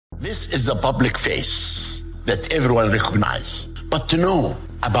This is the public face that everyone recognizes. But to know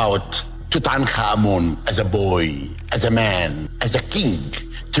about Tutankhamun as a boy, as a man, as a king,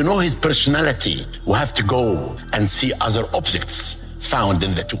 to know his personality, we have to go and see other objects found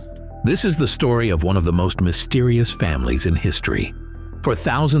in the tomb. This is the story of one of the most mysterious families in history. For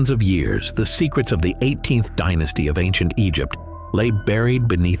thousands of years, the secrets of the 18th dynasty of ancient Egypt lay buried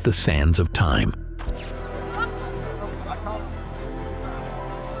beneath the sands of time.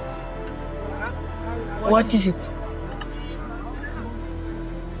 What is it?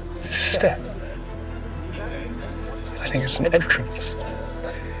 It's a step. I think it's an entrance.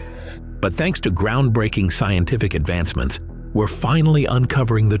 But thanks to groundbreaking scientific advancements, we're finally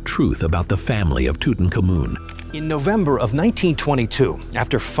uncovering the truth about the family of Tutankhamun. In November of 1922,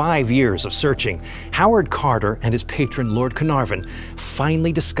 after 5 years of searching, Howard Carter and his patron Lord Carnarvon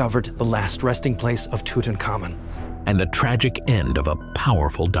finally discovered the last resting place of Tutankhamun. And the tragic end of a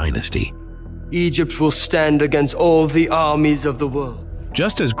powerful dynasty. Egypt will stand against all the armies of the world.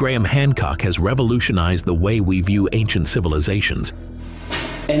 Just as Graham Hancock has revolutionized the way we view ancient civilizations,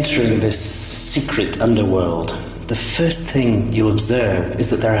 entering this secret underworld, the first thing you observe is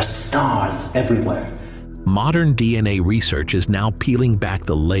that there are stars everywhere. modern DNA research is now peeling back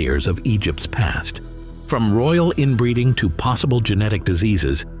the layers of Egypt's past. From royal inbreeding to possible genetic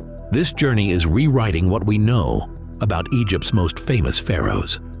diseases, this journey is rewriting what we know about Egypt's most famous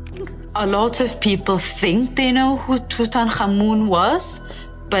pharaohs. A lot of people think they know who Tutankhamun was,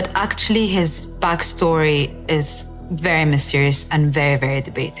 but actually his backstory is very mysterious and very, very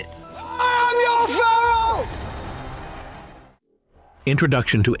debated. I am your Pharaoh!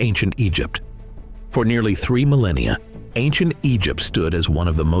 Introduction to Ancient Egypt. For nearly 3 millennia, ancient Egypt stood as one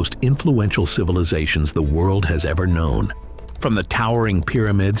of the most influential civilizations the world has ever known. From the towering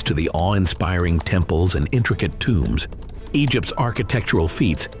pyramids to the awe-inspiring temples and intricate tombs, Egypt's architectural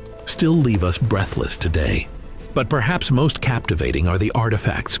feats still leave us breathless today. But perhaps most captivating are the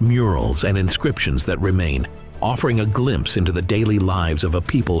artifacts, murals, and inscriptions that remain, offering a glimpse into the daily lives of a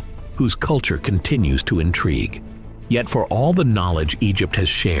people whose culture continues to intrigue. Yet for all the knowledge Egypt has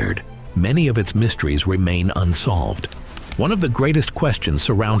shared, many of its mysteries remain unsolved. One of the greatest questions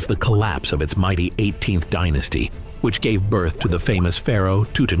surrounds the collapse of its mighty 18th dynasty, which gave birth to the famous Pharaoh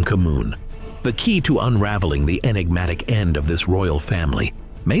Tutankhamun. The key to unraveling the enigmatic end of this royal family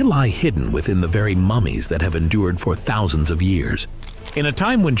may lie hidden within the very mummies that have endured for thousands of years. In a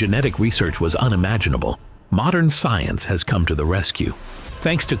time when genetic research was unimaginable, modern science has come to the rescue.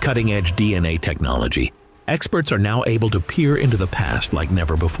 Thanks to cutting-edge DNA technology, experts are now able to peer into the past like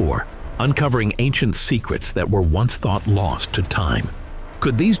never before, uncovering ancient secrets that were once thought lost to time.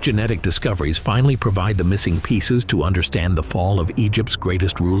 Could these genetic discoveries finally provide the missing pieces to understand the fall of Egypt's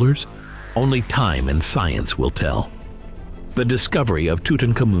greatest rulers? Only time and science will tell. The discovery of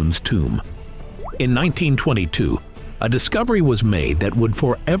Tutankhamun's tomb. In 1922, a discovery was made that would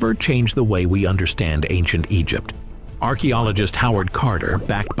forever change the way we understand ancient Egypt. Archaeologist Howard Carter,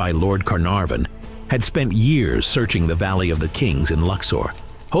 backed by Lord Carnarvon, had spent years searching the Valley of the Kings in Luxor,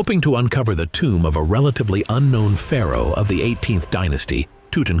 hoping to uncover the tomb of a relatively unknown pharaoh of the 18th dynasty,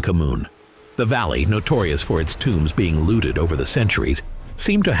 Tutankhamun. The valley, notorious for its tombs being looted over the centuries,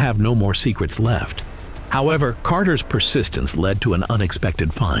 seemed to have no more secrets left. However, Carter's persistence led to an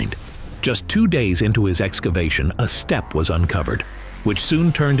unexpected find. Just 2 days into his excavation, a step was uncovered, which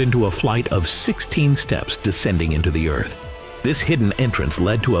soon turned into a flight of 16 steps descending into the earth. This hidden entrance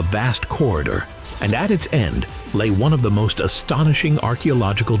led to a vast corridor, and at its end lay one of the most astonishing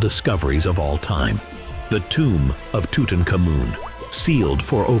archaeological discoveries of all time, the tomb of Tutankhamun, sealed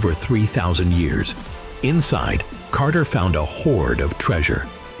for over 3,000 years. Inside, Carter found a hoard of treasure,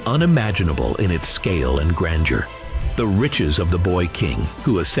 unimaginable in its scale and grandeur. The riches of the boy king,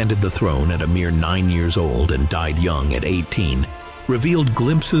 who ascended the throne at a mere 9 years old and died young at 18, revealed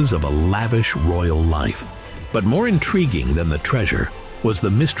glimpses of a lavish royal life. But more intriguing than the treasure was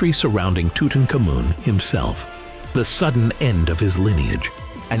the mystery surrounding Tutankhamun himself, the sudden end of his lineage,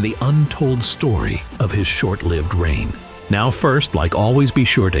 and the untold story of his short-lived reign. Now first, like always, be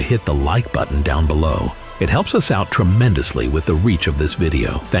sure to hit the like button down below. It helps us out tremendously with the reach of this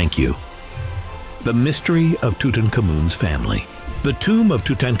video. Thank you. The mystery of Tutankhamun's family. The tomb of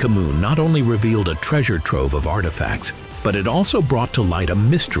Tutankhamun not only revealed a treasure trove of artifacts, but it also brought to light a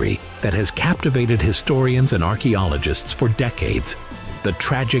mystery that has captivated historians and archaeologists for decades: the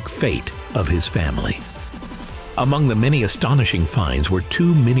tragic fate of his family. Among the many astonishing finds were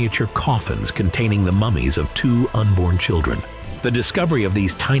 2 miniature coffins containing the mummies of 2 unborn children. The discovery of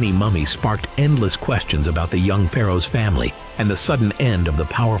these tiny mummies sparked endless questions about the young pharaoh's family and the sudden end of the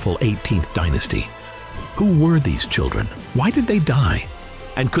powerful 18th dynasty. Who were these children? Why did they die?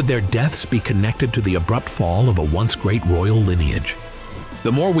 And could their deaths be connected to the abrupt fall of a once great royal lineage?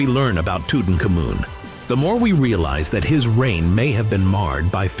 The more we learn about Tutankhamun, the more we realize that his reign may have been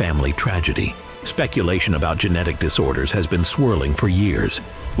marred by family tragedy. Speculation about genetic disorders has been swirling for years,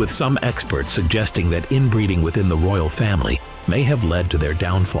 with some experts suggesting that inbreeding within the royal family may have led to their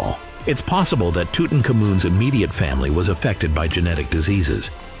downfall. It's possible that Tutankhamun's immediate family was affected by genetic diseases,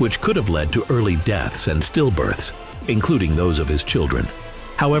 which could have led to early deaths and stillbirths, including those of his children.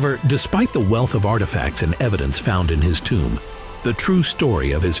 However, despite the wealth of artifacts and evidence found in his tomb, the true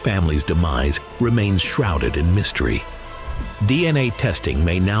story of his family's demise remains shrouded in mystery. DNA testing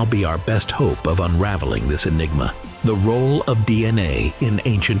may now be our best hope of unraveling this enigma. The role of DNA in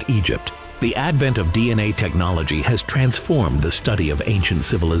ancient Egypt. The advent of DNA technology has transformed the study of ancient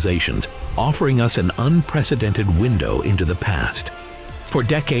civilizations, offering us an unprecedented window into the past. For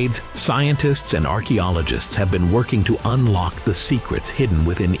decades, scientists and archaeologists have been working to unlock the secrets hidden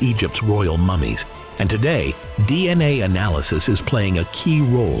within Egypt's royal mummies, and today, DNA analysis is playing a key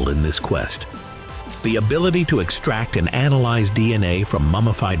role in this quest. The ability to extract and analyze DNA from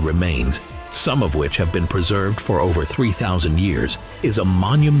mummified remains, some of which have been preserved for over 3,000 years, is a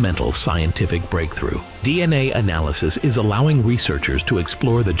monumental scientific breakthrough. DNA analysis is allowing researchers to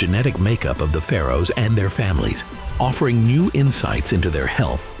explore the genetic makeup of the pharaohs and their families, offering new insights into their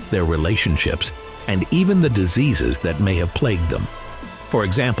health, their relationships, and even the diseases that may have plagued them. For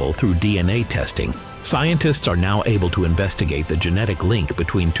example, through DNA testing, scientists are now able to investigate the genetic link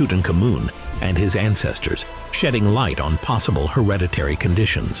between Tutankhamun and his ancestors, shedding light on possible hereditary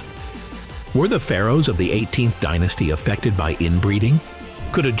conditions. Were the pharaohs of the 18th dynasty affected by inbreeding?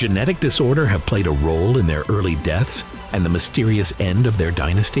 Could a genetic disorder have played a role in their early deaths and the mysterious end of their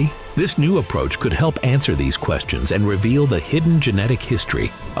dynasty? This new approach could help answer these questions and reveal the hidden genetic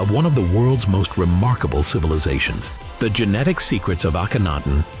history of one of the world's most remarkable civilizations. The genetic secrets of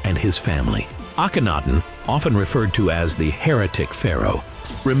Aenatan and his family. Aenatan, often referred to as the heretic pharaoh,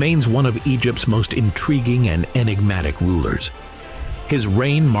 remains one of Egypt's most intriguing and enigmatic rulers. His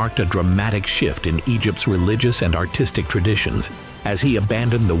reign marked a dramatic shift in Egypt's religious and artistic traditions as he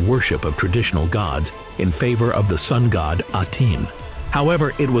abandoned the worship of traditional gods in favor of the sun god Aten.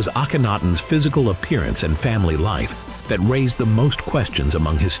 However, it was Akhenaten's physical appearance and family life that raised the most questions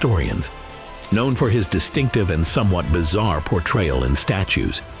among historians. Known for his distinctive and somewhat bizarre portrayal in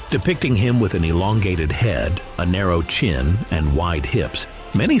statues, depicting him with an elongated head, a narrow chin, and wide hips,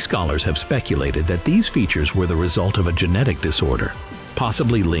 many scholars have speculated that these features were the result of a genetic disorder,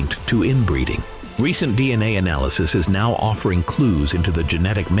 possibly linked to inbreeding. Recent DNA analysis is now offering clues into the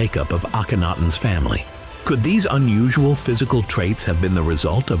genetic makeup of Akhenaten's family. Could these unusual physical traits have been the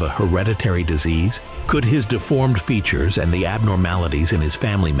result of a hereditary disease? Could his deformed features and the abnormalities in his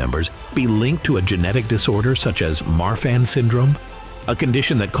family members be linked to a genetic disorder such as Marfan syndrome, a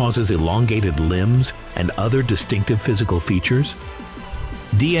condition that causes elongated limbs and other distinctive physical features?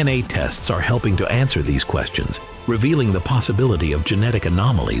 DNA tests are helping to answer these questions, revealing the possibility of genetic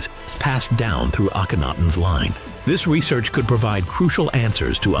anomalies passed down through Akhenaten's line. This research could provide crucial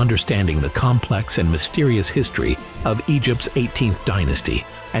answers to understanding the complex and mysterious history of Egypt's 18th dynasty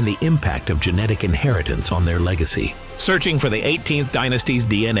and the impact of genetic inheritance on their legacy. Searching for the 18th dynasty's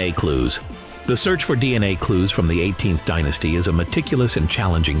DNA clues. The search for DNA clues from the 18th dynasty is a meticulous and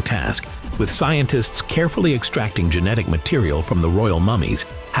challenging task, with scientists carefully extracting genetic material from the royal mummies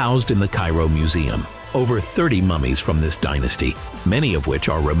housed in the Cairo Museum. Over 30 mummies from this dynasty, many of which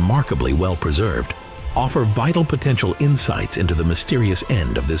are remarkably well preserved, offer vital potential insights into the mysterious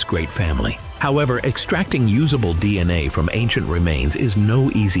end of this great family. However, extracting usable DNA from ancient remains is no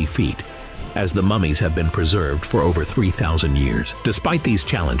easy feat, as the mummies have been preserved for over 3,000 years. Despite these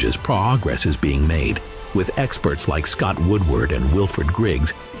challenges, progress is being made, with experts like Scott Woodward and Wilfred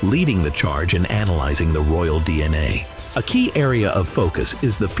Griggs leading the charge in analyzing the royal DNA. A key area of focus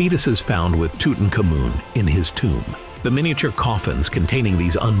is the fetuses found with Tutankhamun in his tomb. The miniature coffins containing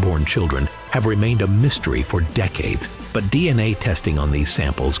these unborn children have remained a mystery for decades, but DNA testing on these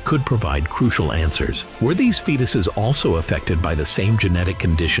samples could provide crucial answers. Were these fetuses also affected by the same genetic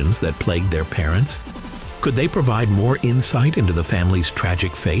conditions that plagued their parents? Could they provide more insight into the family's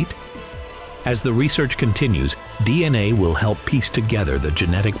tragic fate? As the research continues, DNA will help piece together the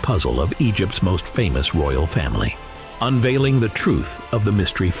genetic puzzle of Egypt's most famous royal family, unveiling the truth of the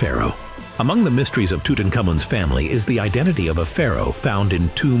mystery pharaoh. Among the mysteries of Tutankhamun's family is the identity of a pharaoh found in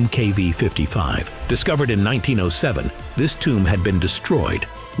tomb KV55. Discovered in 1907, this tomb had been destroyed,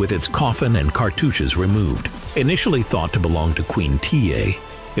 with its coffin and cartouches removed. Initially thought to belong to Queen Tiye,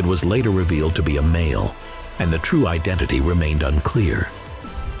 it was later revealed to be a male, and the true identity remained unclear.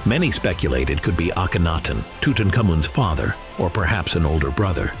 Many speculate it could be Aenatan, Tutankhamun's father, or perhaps an older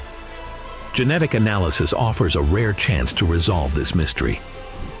brother. Genetic analysis offers a rare chance to resolve this mystery.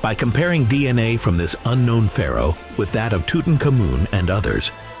 By comparing DNA from this unknown pharaoh with that of Tutankhamun and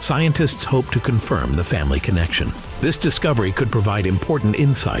others, scientists hope to confirm the family connection. This discovery could provide important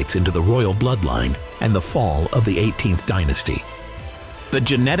insights into the royal bloodline and the fall of the 18th dynasty. The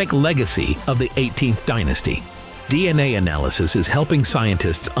genetic legacy of the 18th dynasty. DNA analysis is helping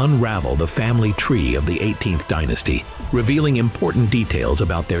scientists unravel the family tree of the 18th dynasty, revealing important details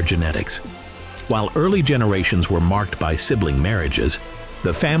about their genetics. While early generations were marked by sibling marriages,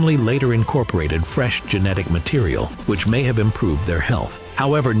 the family later incorporated fresh genetic material, which may have improved their health.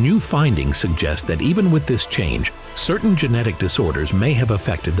 However, new findings suggest that even with this change, certain genetic disorders may have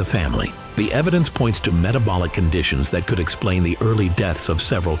affected the family. The evidence points to metabolic conditions that could explain the early deaths of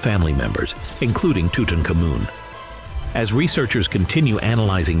several family members, including Tutankhamun. As researchers continue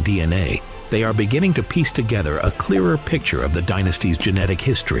analyzing DNA, they are beginning to piece together a clearer picture of the dynasty's genetic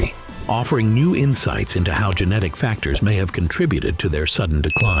history, offering new insights into how genetic factors may have contributed to their sudden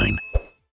decline.